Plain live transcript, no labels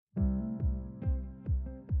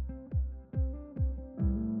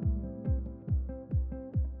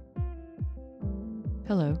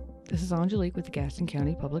Hello, this is Angelique with the Gaston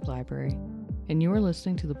County Public Library, and you are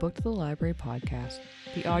listening to the Book to the Library podcast,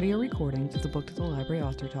 the audio recordings of the Book to the Library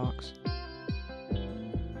Author Talks.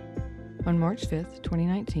 On March 5th,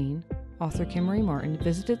 2019, author Kimmery Martin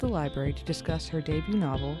visited the library to discuss her debut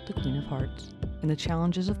novel, The Queen of Hearts, and the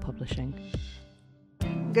challenges of publishing.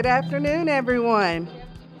 Good afternoon, everyone.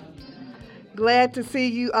 Glad to see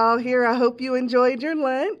you all here. I hope you enjoyed your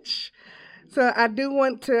lunch. So I do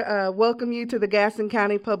want to welcome you to the Gaston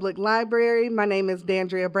County Public Library. My name is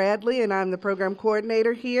Dandria Bradley, and I'm the program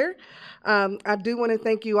coordinator here. I do want to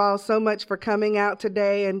thank you all so much for coming out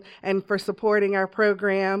today and for supporting our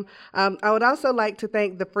program. I would also like to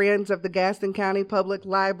thank the Friends of the Gaston County Public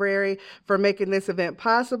Library for making this event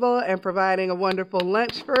possible and providing a wonderful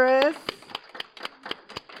lunch for us,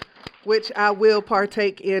 which I will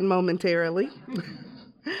partake in momentarily.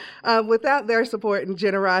 Without their support and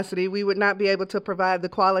generosity, we would not be able to provide the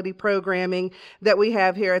quality programming that we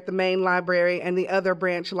have here at the main library and the other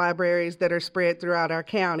branch libraries that are spread throughout our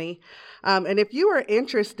county. And if you are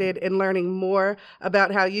interested in learning more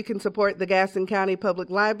about how you can support the Gaston County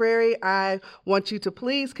Public Library, I want you to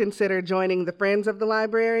please consider joining the Friends of the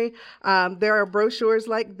Library. There are brochures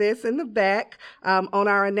like this in the back on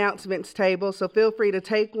our announcements table, so feel free to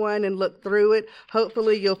take one and look through it.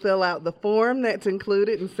 Hopefully you'll fill out the form that's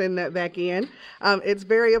included and send that back in. It's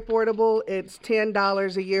very affordable. It's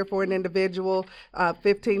 $10 a year for an individual,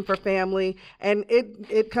 $15 for family, and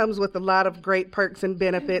it comes with a lot of great perks and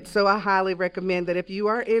benefits, so I highly recommend that if you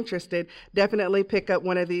are interested, definitely pick up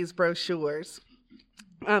one of these brochures.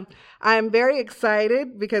 I am very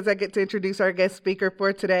excited because I get to introduce our guest speaker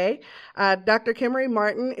for today. Dr. Kimmery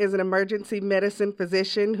Martin is an emergency medicine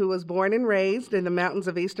physician who was born and raised in the mountains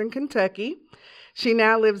of eastern Kentucky. She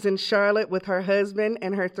now lives in Charlotte with her husband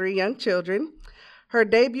and her 3 young children. Her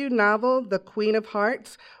debut novel, The Queen of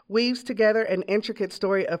Hearts, weaves together an intricate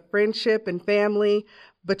story of friendship and family,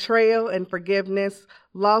 betrayal and forgiveness,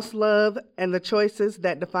 lost love, and the choices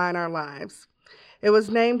that define our lives. It was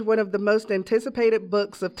named one of the most anticipated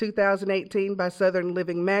books of 2018 by Southern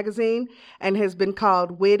Living magazine and has been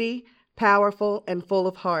called witty, powerful, and full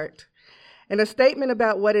of heart. In a statement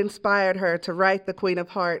about what inspired her to write The Queen of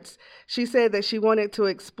Hearts, she said that she wanted to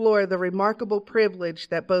explore the remarkable privilege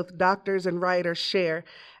that both doctors and writers share,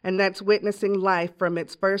 and that's witnessing life from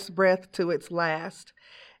its first breath to its last.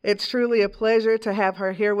 It's truly a pleasure to have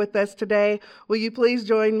her here with us today. Will you please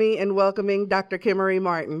join me in welcoming Dr. Kimmery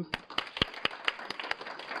Martin?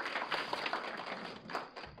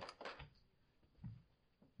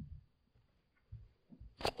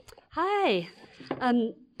 Hi.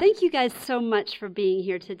 Thank you guys so much for being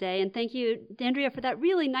here today, and thank you, Dandria, for that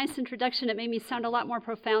really nice introduction. It made me sound a lot more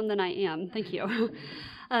profound than I am. Thank you.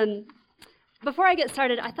 Before I get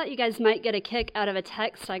started, I thought you guys might get a kick out of a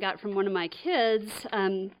text I got from one of my kids.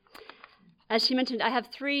 As she mentioned, I have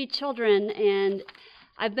 3 children, and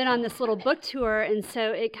I've been on this little book tour, and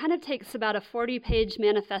so it kind of takes about a 40-page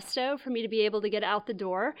manifesto for me to be able to get out the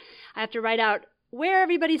door. I have to write out where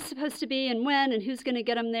everybody's supposed to be and when and who's going to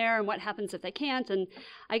get them there and what happens if they can't. And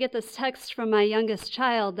I get this text from my youngest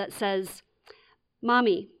child that says,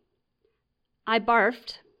 "Mommy, I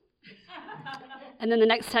barfed." And then the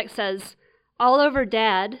next text says, "all over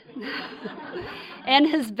Dad and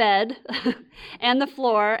his bed and the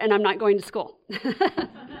floor, and I'm not going to school."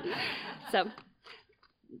 So,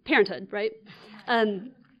 parenthood, right?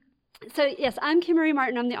 So yes, I'm Kimmery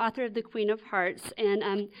Martin. I'm the author of The Queen of Hearts, and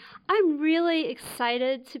I'm really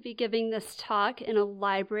excited to be giving this talk in a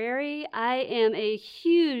library. I am a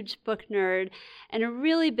huge book nerd and a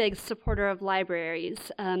really big supporter of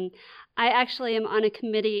libraries. I actually am on a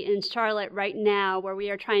committee in Charlotte right now where we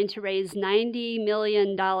are trying to raise $90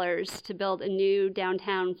 million to build a new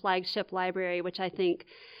downtown flagship library, which I think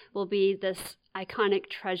will be this iconic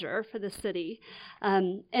treasure for the city.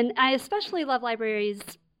 And I especially love libraries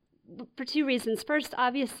for 2 reasons. First,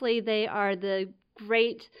 obviously, they are the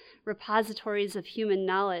great repositories of human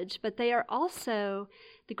knowledge, but they are also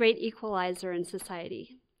the great equalizer in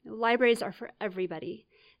society. Libraries are for everybody.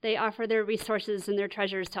 They offer their resources and their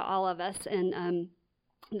treasures to all of us, and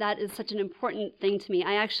that is such an important thing to me.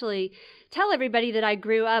 I actually tell everybody that I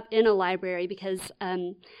grew up in a library because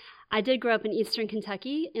I did grow up in eastern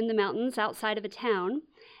Kentucky in the mountains outside of a town,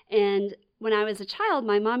 and when I was a child,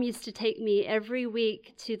 my mom used to take me every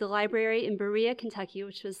week to the library in Berea, Kentucky,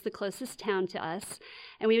 which was the closest town to us,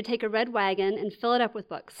 and we would take a red wagon and fill it up with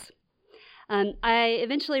books. I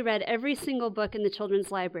eventually read every single book in the children's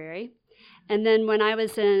library, And then when I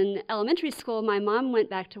was in elementary school, my mom went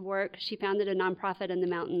back to work. She founded a nonprofit in the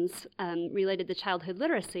mountains related to childhood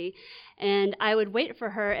literacy. And I would wait for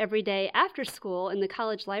her every day after school in the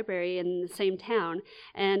college library in the same town.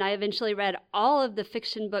 And I eventually read all of the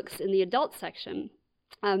fiction books in the adult section,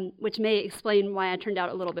 which may explain why I turned out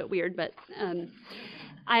a little bit weird, but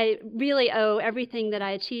I really owe everything that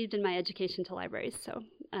I achieved in my education to libraries. So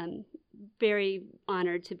very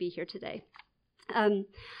honored to be here today.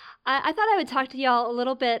 I thought I would talk to y'all a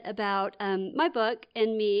little bit about my book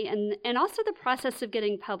and me, and also the process of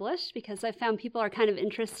getting published, because I found people are kind of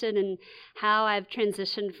interested in how I've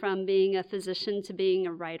transitioned from being a physician to being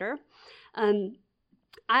a writer.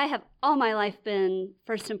 I have all my life been,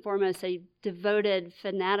 first and foremost, a devoted,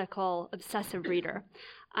 fanatical, obsessive reader.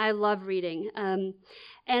 I love reading.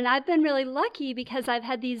 And I've been really lucky because I've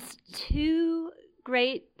had these two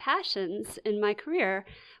great passions in my career.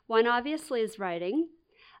 One obviously is writing,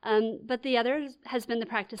 but the other has been the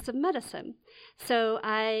practice of medicine. So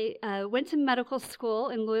I went to medical school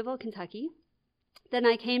in Louisville, Kentucky. Then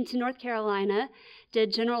I came to North Carolina,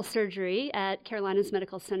 did general surgery at Carolinas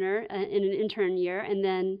Medical Center in an intern year, and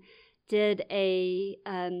then did a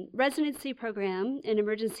residency program in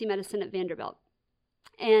emergency medicine at Vanderbilt.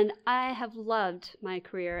 And I have loved my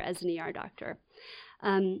career as an ER doctor.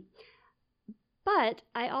 But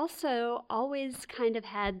I also always kind of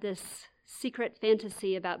had this secret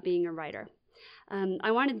fantasy about being a writer.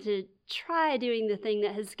 I wanted to try doing the thing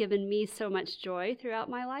that has given me so much joy throughout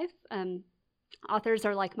my life. Authors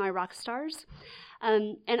are like my rock stars.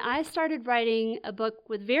 And I started writing a book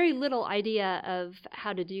with very little idea of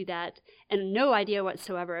how to do that and no idea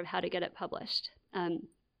whatsoever of how to get it published.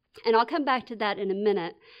 And I'll come back to that in a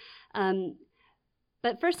minute.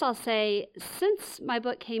 But first I'll say, since my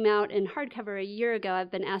book came out in hardcover a year ago, I've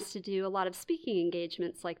been asked to do a lot of speaking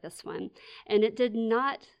engagements like this one. And it did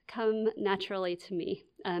not come naturally to me.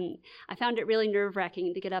 I found it really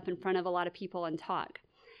nerve-wracking to get up in front of a lot of people and talk.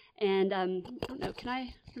 And I don't know, can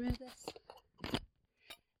I remove this?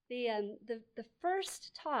 The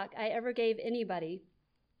first talk I ever gave anybody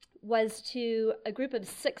was to a group of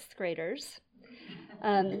sixth graders,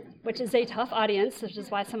 which is a tough audience, which is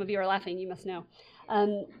why some of you are laughing, you must know.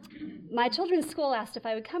 My children's school asked if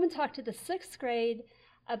I would come and talk to the sixth grade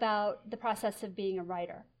about the process of being a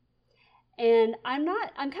writer. And I'm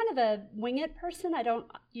kind of a wing it person. I don't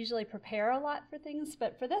usually prepare a lot for things,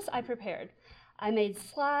 but for this I prepared. I made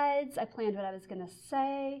slides, I planned what I was going to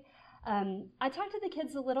say. I talked to the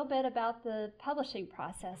kids a little bit about the publishing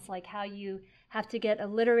process, like how you have to get a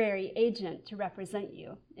literary agent to represent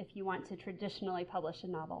you if you want to traditionally publish a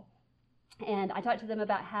novel. And I talked to them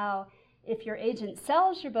about how if your agent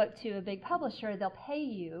sells your book to a big publisher, they'll pay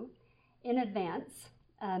you in advance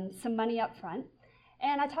some money up front.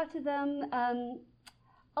 And I talked to them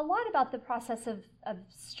a lot about the process of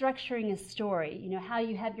structuring a story, you know, how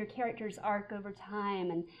you have your character's arc over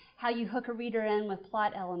time and how you hook a reader in with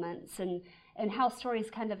plot elements and how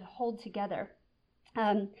stories kind of hold together.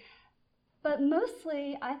 But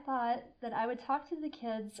mostly I thought that I would talk to the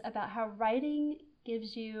kids about how writing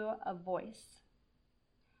gives you a voice,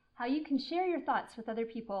 how you can share your thoughts with other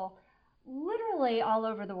people literally all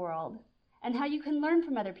over the world, and how you can learn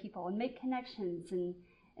from other people and make connections and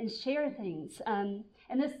share things. And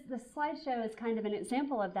this slideshow is kind of an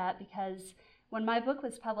example of that, because when my book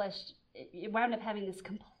was published, it wound up having this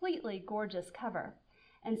completely gorgeous cover.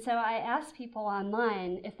 And so I asked people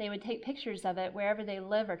online if they would take pictures of it wherever they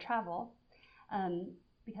live or travel,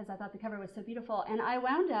 because I thought the cover was so beautiful. And I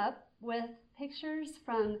wound up with pictures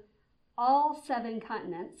from all 7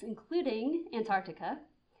 continents, including Antarctica.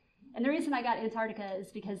 And the reason I got Antarctica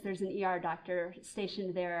is because there's an ER doctor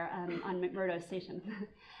stationed there on McMurdo Station.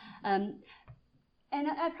 And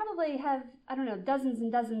I probably have, I don't know, dozens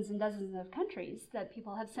and dozens and dozens of countries that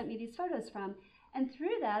people have sent me these photos from. And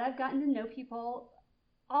through that, I've gotten to know people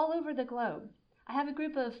all over the globe. I have a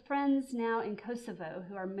group of friends now in Kosovo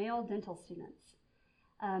who are male dental students.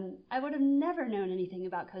 I would have never known anything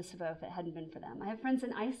about Kosovo if it hadn't been for them. I have friends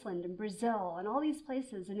in Iceland and Brazil and all these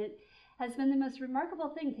places, and it has been the most remarkable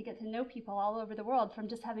thing to get to know people all over the world from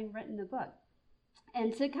just having written a book.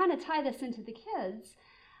 And to kind of tie this into the kids,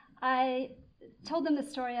 I told them the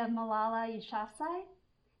story of Malala Yousafzai,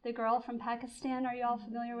 the girl from Pakistan. Are you all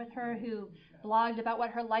familiar with her, who blogged about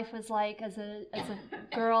what her life was like as a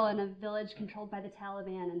girl in a village controlled by the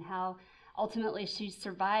Taliban, and how ultimately she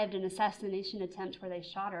survived an assassination attempt where they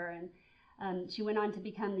shot her, and she went on to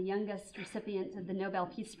become the youngest recipient of the Nobel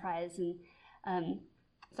Peace Prize. And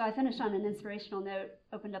so I finished on an inspirational note,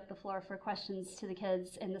 opened up the floor for questions to the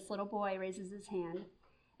kids, and this little boy raises his hand,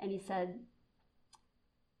 and he said,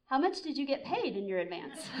 how much did you get paid in your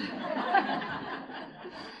advance?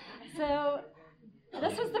 So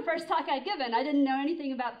this was the first talk I'd given. I didn't know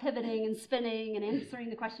anything about pivoting and spinning and answering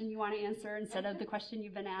the question you want to answer instead of the question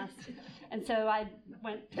you've been asked. And so I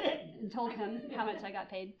went and told him how much I got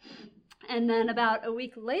paid. And then about a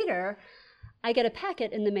week later, I get a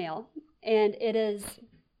packet in the mail, and it is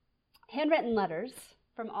handwritten letters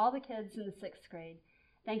from all the kids in the 6th grade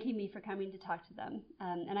thanking me for coming to talk to them.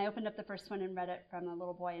 And I opened up the first one and read it from a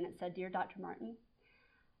little boy, and it said, "Dear Dr. Martin,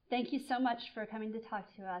 thank you so much for coming to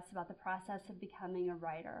talk to us about the process of becoming a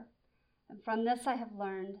writer. And from this I have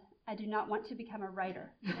learned I do not want to become a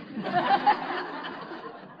writer."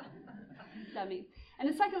 Dummy. And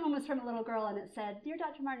the second one was from a little girl, and it said, "Dear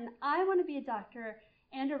Dr. Martin, I want to be a doctor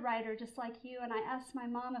and a writer just like you, and I asked my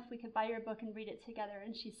mom if we could buy your book and read it together,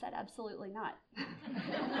 and she said absolutely not."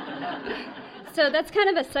 So that's kind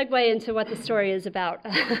of a segue into what the story is about.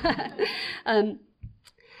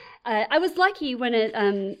 I was lucky when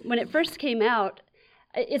it first came out.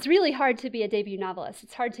 It's really hard to be a debut novelist.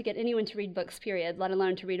 It's hard to get anyone to read books, period, let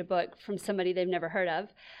alone to read a book from somebody they've never heard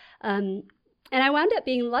of. And I wound up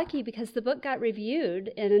being lucky because the book got reviewed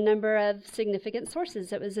in a number of significant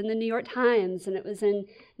sources. It was in the New York Times, and it was in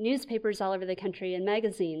newspapers all over the country and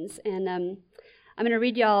magazines. And I'm going to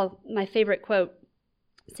read y'all my favorite quote.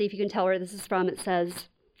 See if you can tell where this is from. It says,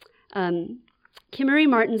 "Kimmery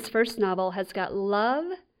Martin's first novel has got love,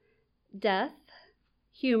 death,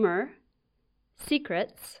 humor,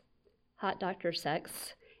 secrets, hot doctor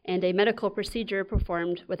sex, and a medical procedure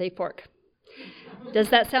performed with a fork. Does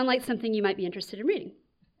that sound like something you might be interested in reading?"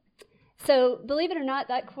 So, believe it or not,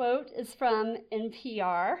 that quote is from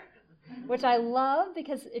NPR, which I love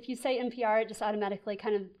because if you say NPR, it just automatically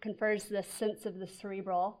kind of confers this sense of the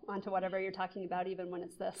cerebral onto whatever you're talking about, even when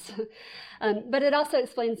it's this. But it also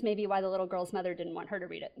explains maybe why the little girl's mother didn't want her to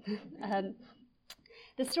read it.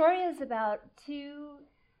 The story is about two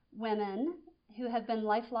women who have been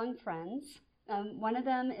lifelong friends. One of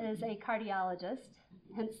them is a cardiologist,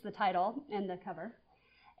 hence the title and the cover.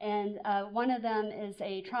 And one of them is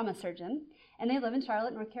a trauma surgeon, and they live in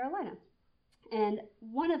Charlotte, North Carolina. And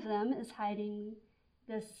one of them is hiding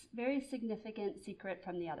this very significant secret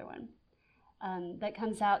from the other one that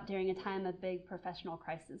comes out during a time of big professional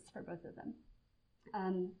crisis for both of them.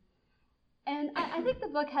 And I think the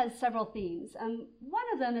book has several themes. One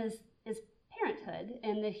of them is parenthood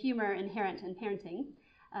and the humor inherent in parenting.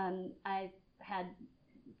 I had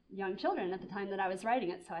young children at the time that I was writing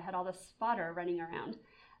it, so I had all this fodder running around.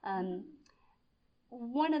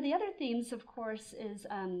 One of the other themes, of course, is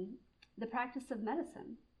the practice of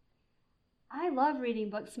medicine. I love reading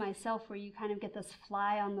books myself where you kind of get this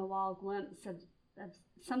fly-on-the-wall glimpse of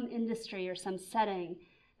some industry or some setting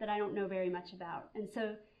that I don't know very much about. And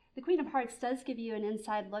so The Queen of Hearts does give you an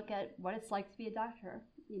inside look at what it's like to be a doctor,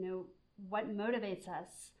 you know, what motivates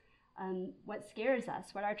us, what scares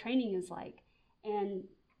us, what our training is like. And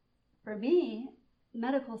for me,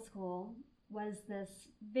 medical school was this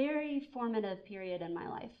very formative period in my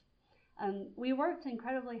life. We worked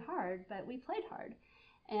incredibly hard, but we played hard.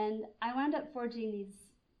 And I wound up forging these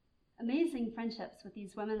amazing friendships with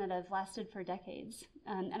these women that have lasted for decades.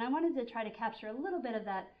 And I wanted to try to capture a little bit of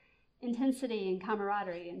that intensity and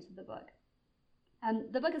camaraderie into the book.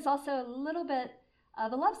 The book is also a little bit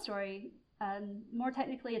of a love story. More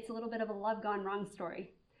technically, it's a little bit of a love gone wrong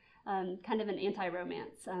story, kind of an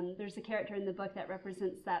anti-romance. There's a character in the book that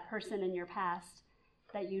represents that person in your past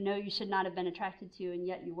that you know you should not have been attracted to, and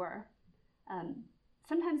yet you were.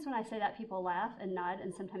 Sometimes when I say that, people laugh and nod,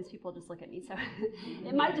 and sometimes people just look at me. So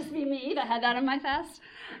it might just be me that had that in my past.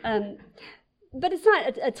 But it's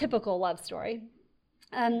not a typical love story.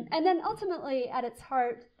 And then ultimately, at its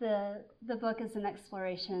heart, the book is an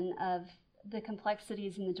exploration of the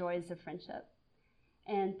complexities and the joys of friendship,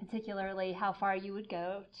 and particularly how far you would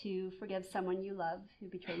go to forgive someone you love who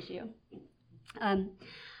betrays you.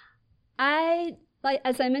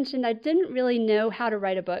 As I mentioned, I didn't really know how to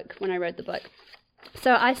write a book when I wrote the book.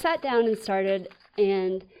 So I sat down and started,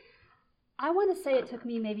 and I want to say it took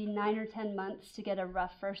me maybe 9 or 10 months to get a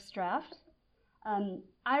rough first draft.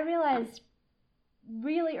 I realized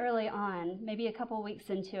really early on, maybe a couple weeks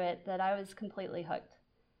into it, that I was completely hooked.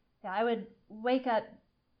 Yeah, I would wake up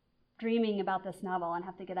dreaming about this novel and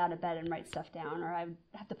have to get out of bed and write stuff down, or I would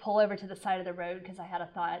have to pull over to the side of the road because I had a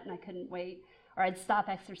thought and I couldn't wait, or I'd stop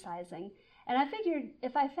exercising. And I figured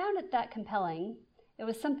if I found it that compelling, it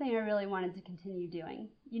was something I really wanted to continue doing.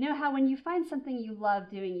 You know how when you find something you love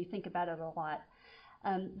doing, you think about it a lot.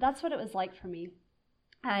 That's what it was like for me.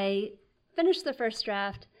 I finished the first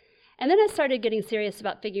draft, and then I started getting serious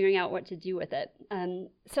about figuring out what to do with it.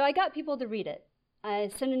 So I got people to read it. I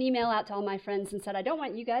sent an email out to all my friends and said, I don't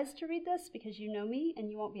want you guys to read this because you know me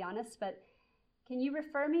and you won't be honest, but can you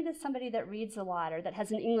refer me to somebody that reads a lot or that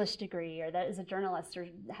has an English degree or that is a journalist or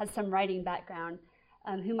has some writing background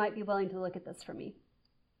who might be willing to look at this for me?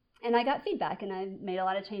 And I got feedback, and I made a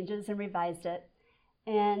lot of changes and revised it.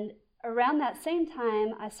 And around that same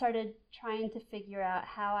time, I started trying to figure out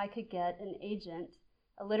how I could get an agent,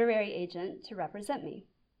 a literary agent, to represent me.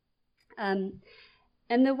 And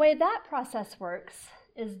the way that process works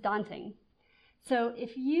is daunting. So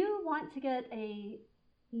if you want to get a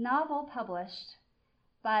novel published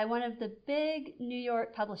by one of the big New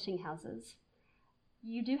York publishing houses,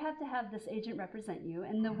 you do have to have this agent represent you.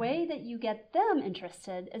 And the way that you get them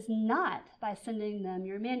interested is not by sending them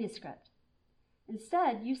your manuscript.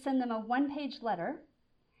 Instead, you send them a one-page letter.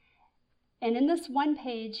 And in this one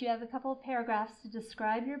page, you have a couple of paragraphs to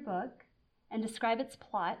describe your book and describe its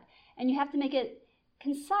plot. And you have to make it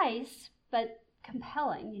concise but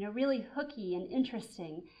compelling, really hooky and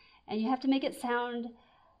interesting. And you have to make it sound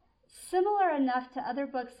similar enough to other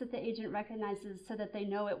books that the agent recognizes so that they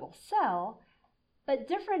know it will sell, but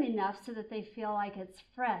different enough so that they feel like it's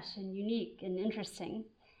fresh and unique and interesting.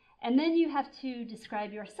 And then you have to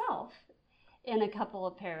describe yourself in a couple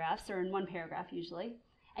of paragraphs, or in one paragraph usually.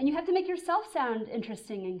 And you have to make yourself sound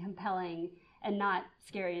interesting and compelling and not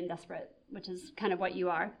scary and desperate, which is kind of what you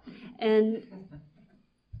are. And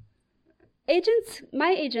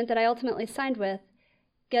my agent that I ultimately signed with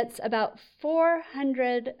gets about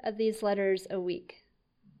 400 of these letters a week.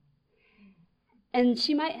 And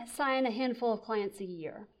she might sign a handful of clients a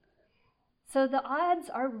year. So the odds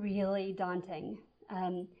are really daunting.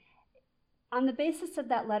 On the basis of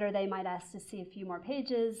that letter, they might ask to see a few more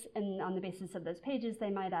pages, and on the basis of those pages, they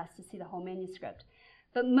might ask to see the whole manuscript.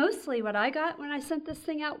 But mostly what I got when I sent this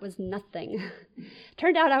thing out was nothing.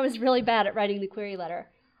 Turned out I was really bad at writing the query letter.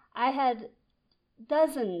 I had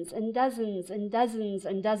dozens and dozens and dozens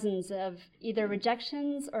and dozens of either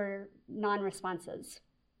rejections or non-responses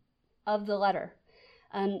of the letter.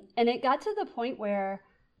 And it got to the point where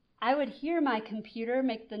I would hear my computer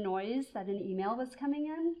make the noise that an email was coming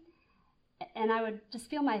in, and I would just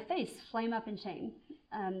feel my face flame up in shame.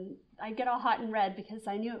 I'd get all hot and red because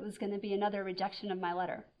I knew it was going to be another rejection of my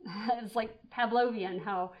letter. It was like Pavlovian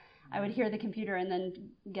how I would hear the computer and then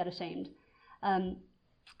get ashamed.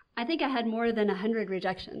 I think I had more than 100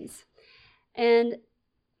 rejections. And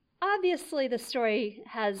obviously the story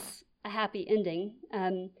has a happy ending.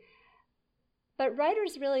 But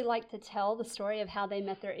writers really like to tell the story of how they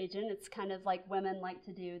met their agent. It's kind of like women like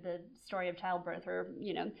to do the story of childbirth, or,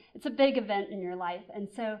 it's a big event in your life. And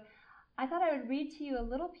so I thought I would read to you a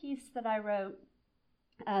little piece that I wrote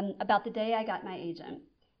about the day I got my agent,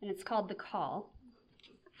 and it's called The Call.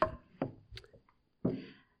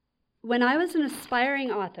 When I was an aspiring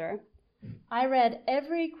author, I read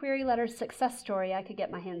every query letter success story I could get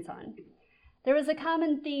my hands on. There was a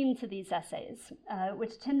common theme to these essays,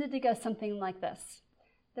 which tended to go something like this.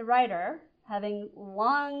 The writer, having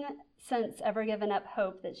long since ever given up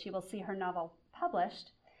hope that she will see her novel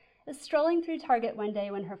published, is strolling through Target one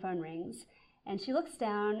day when her phone rings, and she looks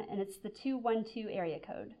down, and it's the 212 area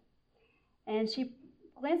code. And she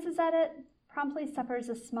glances at it, promptly suffers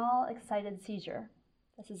a small, excited seizure.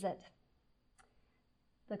 This is it.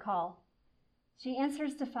 The call. She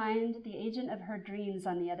answers to find the agent of her dreams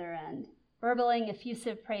on the other end, burbling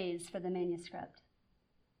effusive praise for the manuscript.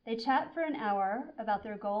 They chat for an hour about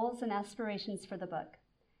their goals and aspirations for the book.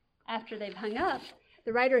 After they've hung up,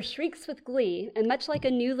 the writer shrieks with glee, and much like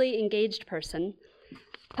a newly engaged person,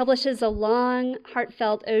 publishes a long,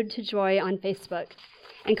 heartfelt ode to joy on Facebook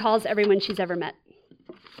and calls everyone she's ever met.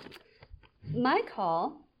 My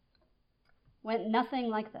call went nothing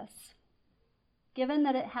like this, given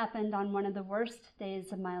that it happened on one of the worst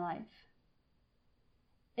days of my life.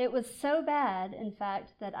 It was so bad, in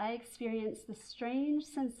fact, that I experienced the strange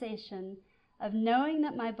sensation of knowing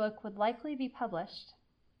that my book would likely be published,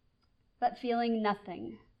 but feeling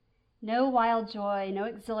nothing. No wild joy, no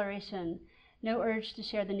exhilaration, no urge to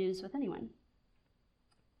share the news with anyone.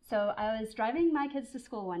 So I was driving my kids to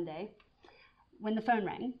school one day when the phone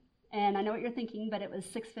rang. And I know what you're thinking, but it was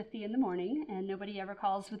 6:50 in the morning, and nobody ever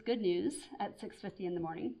calls with good news at 6:50 in the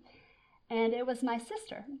morning. And it was my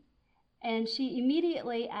sister. And she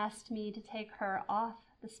immediately asked me to take her off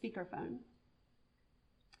the speakerphone.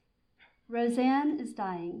 Roseanne is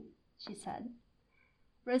dying, she said.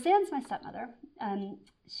 Roseanne's my stepmother.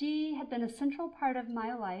 She had been a central part of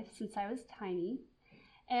my life since I was tiny,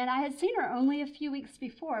 and I had seen her only a few weeks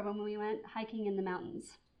before when we went hiking in the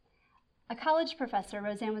mountains. A college professor,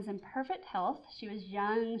 Roseanne was in perfect health. She was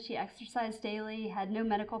young, she exercised daily, had no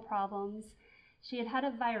medical problems. She had had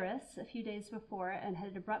a virus a few days before and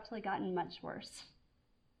had abruptly gotten much worse.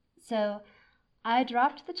 So I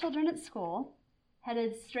dropped the children at school,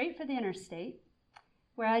 headed straight for the interstate,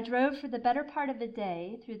 where I drove for the better part of a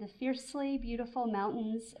day through the fiercely beautiful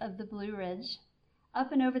mountains of the Blue Ridge,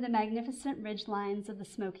 up and over the magnificent ridge lines of the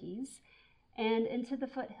Smokies, and into the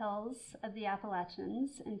foothills of the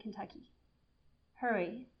Appalachians in Kentucky.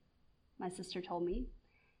 Hurry, my sister told me.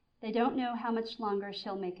 They don't know how much longer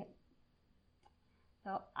she'll make it.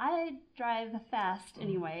 So I drive fast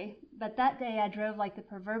anyway, but that day I drove like the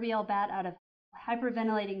proverbial bat out of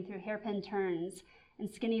hyperventilating through hairpin turns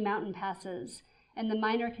and skinny mountain passes and the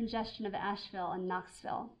minor congestion of Asheville and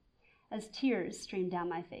Knoxville as tears streamed down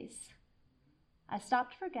my face. I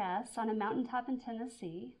stopped for gas on a mountaintop in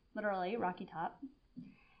Tennessee, literally Rocky Top,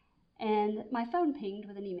 and my phone pinged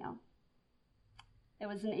with an email. It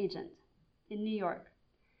was an agent in New York.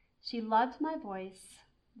 She loved my voice,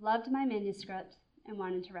 loved my manuscript, and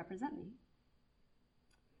wanted to represent me.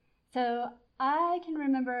 So I can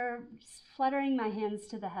remember fluttering my hands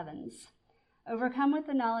to the heavens, overcome with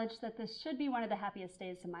the knowledge that this should be one of the happiest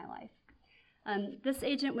days of my life. This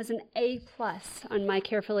agent was an A+ on my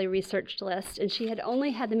carefully researched list, and she had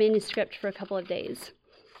only had the manuscript for a couple of days.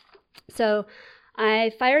 So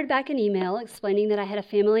I fired back an email explaining that I had a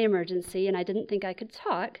family emergency and I didn't think I could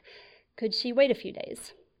talk. Could she wait a few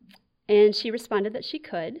days? And she responded that she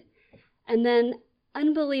could. And then,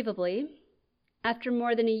 unbelievably, after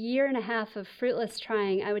more than a year and a half of fruitless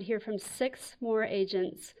trying, I would hear from 6 more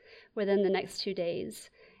agents within the next 2 days,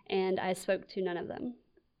 and I spoke to none of them.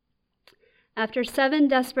 After 7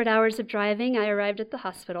 desperate hours of driving, I arrived at the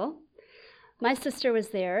hospital. My sister was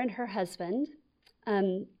there and her husband,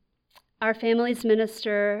 our family's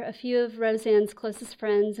minister, a few of Roseanne's closest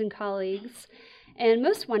friends and colleagues, and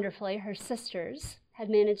most wonderfully, her sisters had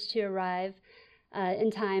managed to arrive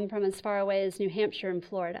in time from as far away as New Hampshire and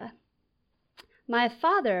Florida. My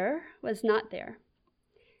father was not there.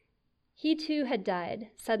 He too had died,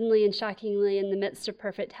 suddenly and shockingly, in the midst of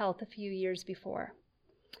perfect health a few years before.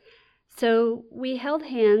 So we held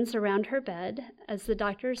hands around her bed as the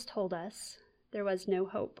doctors told us there was no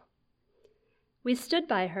hope. We stood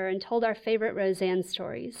by her and told our favorite Roseanne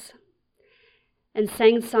stories, and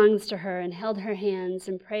sang songs to her and held her hands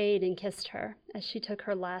and prayed and kissed her as she took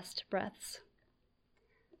her last breaths.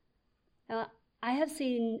 Now, I have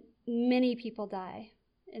seen many people die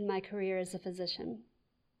in my career as a physician.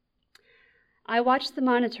 I watched the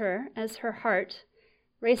monitor as her heart,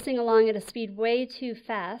 racing along at a speed way too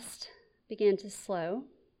fast, began to slow.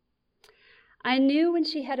 I knew when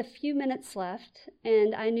she had a few minutes left,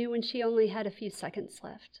 and I knew when she only had a few seconds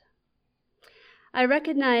left. I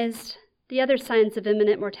recognized the other signs of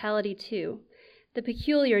imminent mortality too, the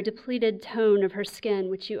peculiar depleted tone of her skin,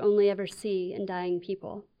 which you only ever see in dying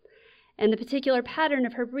people, and the particular pattern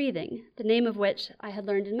of her breathing, the name of which I had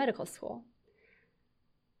learned in medical school.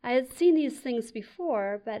 I had seen these things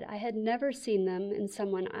before, but I had never seen them in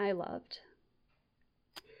someone I loved.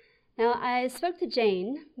 Now, I spoke to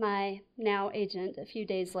Jane, my now agent, a few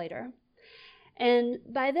days later, and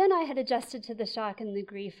by then I had adjusted to the shock and the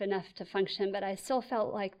grief enough to function, but I still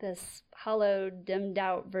felt like this hollow,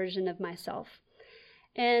 dimmed-out version of myself.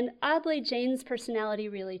 And oddly, Jane's personality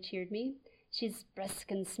really cheered me. She's brisk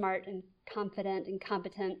and smart and confident and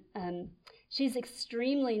competent. She's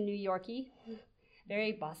extremely New Yorky,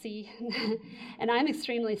 very bossy, and I'm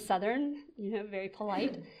extremely Southern, very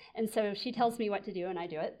polite, and so she tells me what to do and I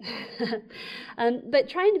do it. But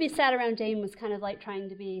trying to be sad around Jane was kind of like trying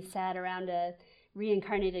to be sad around a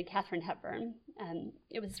reincarnated Katharine Hepburn.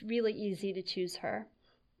 It was really easy to choose her.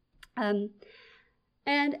 And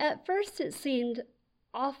at first it seemed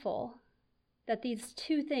awful that these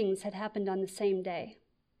 2 things had happened on the same day.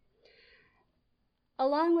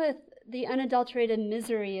 Along with the unadulterated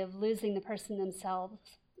misery of losing the person themselves,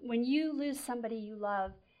 when you lose somebody you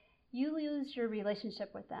love, you lose your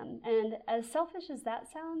relationship with them. And as selfish as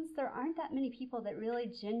that sounds, there aren't that many people that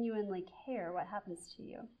really genuinely care what happens to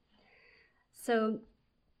you. So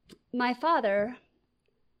my father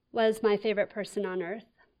was my favorite person on earth,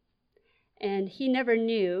 and he never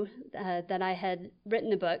knew that I had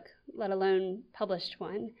written a book, let alone published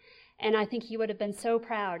one. And I think he would have been so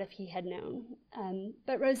proud if he had known.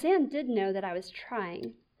 But Roseanne did know that I was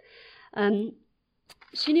trying.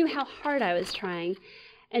 She knew how hard I was trying,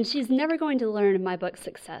 and she's never going to learn of my book's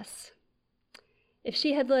success. If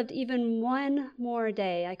she had lived even one more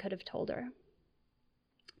day, I could have told her.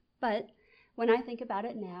 But when I think about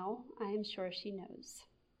it now, I am sure she knows.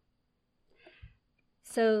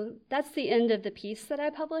 So that's the end of the piece that I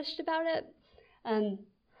published about it.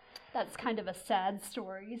 That's kind of a sad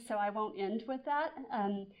story, so I won't end with that.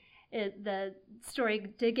 the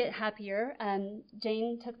story did get happier.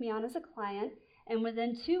 Jane took me on as a client, and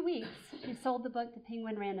within 2 weeks, she sold the book to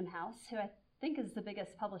Penguin Random House, who I think is the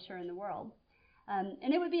biggest publisher in the world.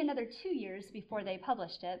 And it would be another 2 years before they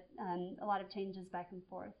published it. A lot of changes back and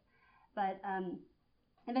forth. But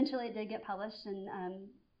eventually it did get published, and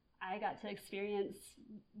I got to experience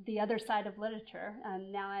the other side of literature.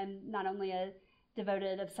 Now I'm not only a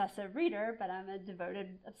devoted obsessive reader, but I'm a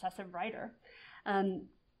devoted obsessive writer.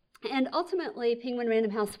 And ultimately, Penguin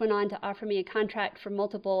Random House went on to offer me a contract for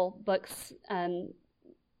multiple books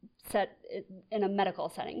set in a medical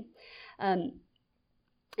setting.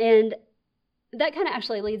 And that kind of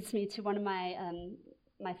actually leads me to one of my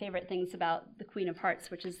my favorite things about the Queen of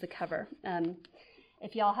Hearts, which is the cover.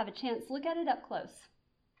 If y'all have a chance, look at it up close.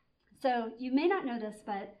 So you may not know this,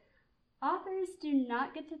 but authors do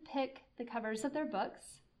not get to pick the covers of their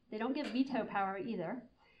books. They don't get veto power either.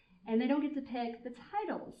 And they don't get to pick the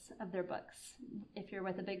titles of their books. If you're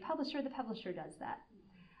with a big publisher, the publisher does that.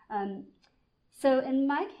 So in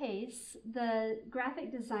my case, the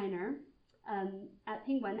graphic designer at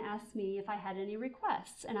Penguin asked me if I had any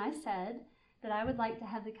requests. And I said that I would like to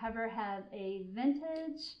have the cover have a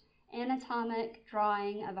vintage anatomic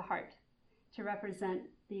drawing of a heart to represent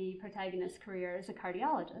the protagonist's career as a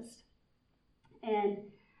cardiologist. And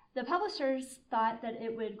the publishers thought that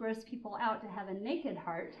it would gross people out to have a naked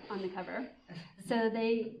heart on the cover. So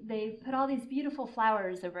they put all these beautiful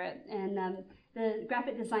flowers over it. And the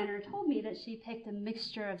graphic designer told me that she picked a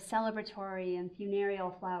mixture of celebratory and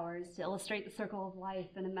funereal flowers to illustrate the circle of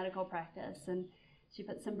life in a medical practice. And she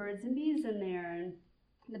put some birds and bees in there. And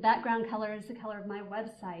the background color is the color of my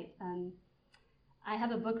website. I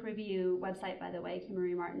have a book review website, by the way,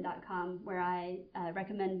 kimmerymartin.com, where I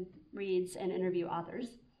recommend reads and interview authors.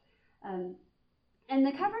 And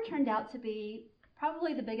the cover turned out to be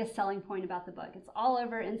probably the biggest selling point about the book. It's all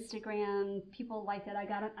over Instagram. People liked it. I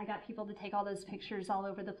got people to take all those pictures all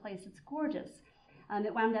over the place. It's gorgeous.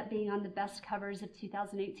 It wound up being on the best covers of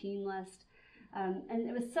 2018 list. And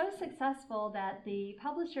it was so successful that the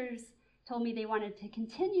publishers told me they wanted to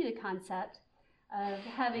continue the concept of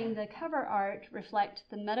having the cover art reflect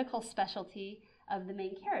the medical specialty of the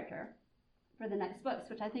main character for the next books,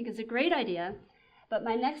 which I think is a great idea. But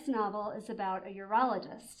my next novel is about a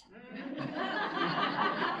urologist.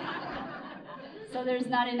 So there's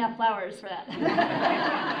not enough flowers for that.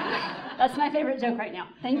 That's my favorite joke right now.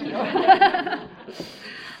 Thank you.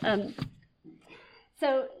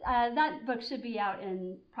 So that book should be out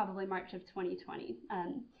in probably March of 2020.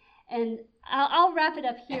 And I'll wrap it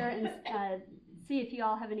up here and see if you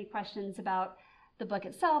all have any questions about the book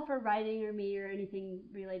itself or writing or me or anything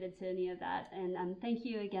related to any of that. And thank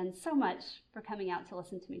you again so much for coming out to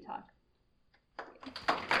listen to me talk.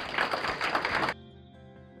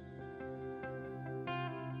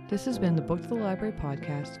 This has been the Book to the Library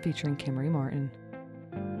podcast featuring Kimmery Martin.